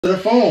The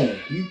phone.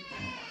 You,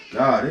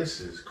 God,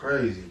 this is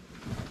crazy.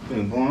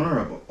 Been blowing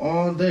her up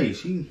all day.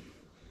 She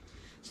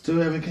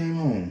still haven't came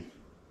home.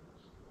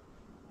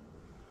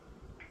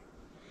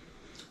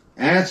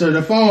 Answer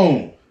the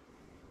phone.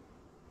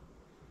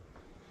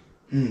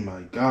 Oh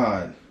my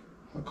God.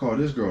 I called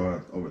this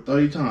girl over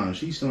 30 times.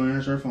 She still ain't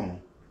answer her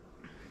phone.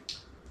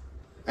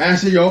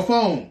 Answer your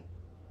phone.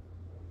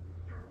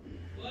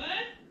 What?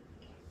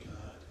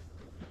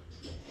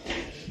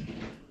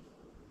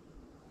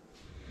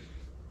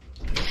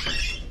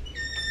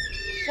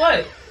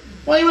 What?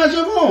 Why you answer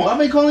your phone? I've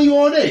been calling you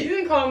all day. You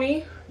didn't call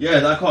me.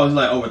 Yes, I called you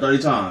like over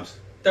 30 times.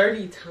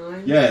 30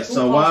 times? Yes, Who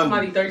so calls why?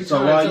 somebody 30 so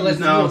times why you unless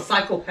just now? you're a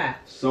psychopath?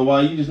 So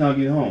why you just now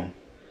getting home?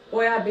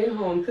 Boy, I've been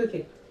home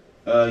cooking.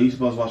 You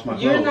supposed to wash my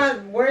clothes. You're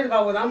not worried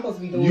about what I'm supposed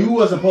to be doing. You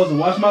was supposed to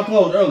wash my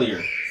clothes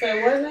earlier.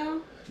 Say what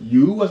now?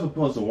 You was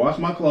supposed to wash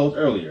my clothes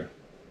earlier.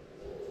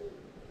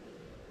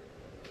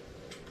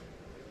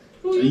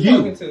 Who are you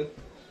talking to?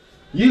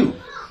 You.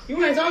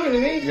 You ain't talking to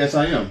me. Yes,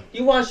 I am.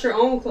 You wash your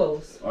own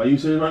clothes. Are you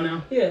serious right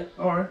now? Yeah.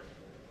 All right.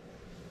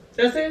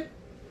 That's it?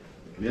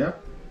 Yeah.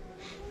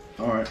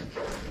 All right.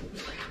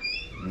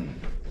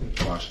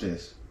 Watch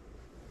this.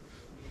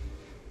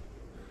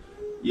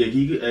 Yeah,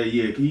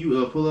 can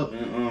you pull up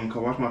and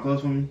wash my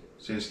clothes for me?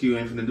 Since Q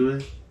ain't finna do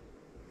that.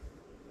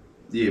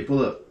 Yeah,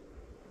 pull up.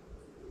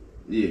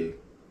 Yeah,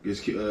 because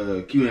Q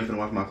ain't finna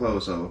wash my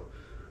clothes, so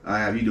I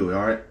have you do it.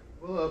 All right.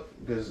 Pull up,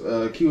 because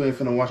Q ain't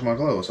finna wash my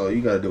clothes, so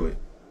you gotta do it.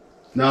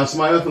 Now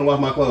somebody else finna wash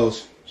my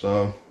clothes,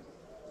 so.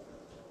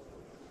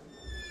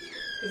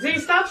 Z,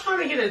 stop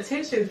trying to get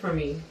attention from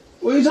me.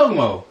 What are you talking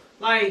about?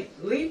 Like,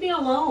 leave me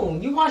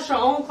alone. You wash your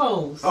own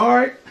clothes. All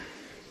right.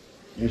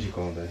 Here's your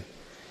call back.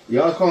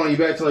 Yeah, I was calling you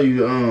back, tell you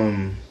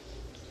to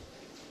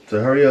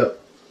hurry up.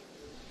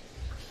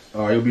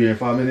 All right, you'll be here in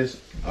 5 minutes.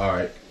 All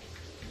right.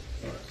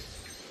 All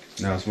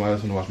right. Now somebody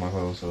else gonna wash my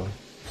clothes, so.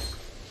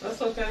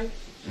 That's okay.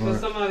 All So right.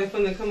 somebody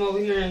finna come over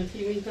here and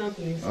keep me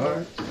company. So. All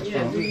right.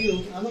 Yeah, do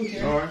you. I don't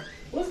care. All right.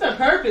 What's the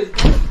purpose?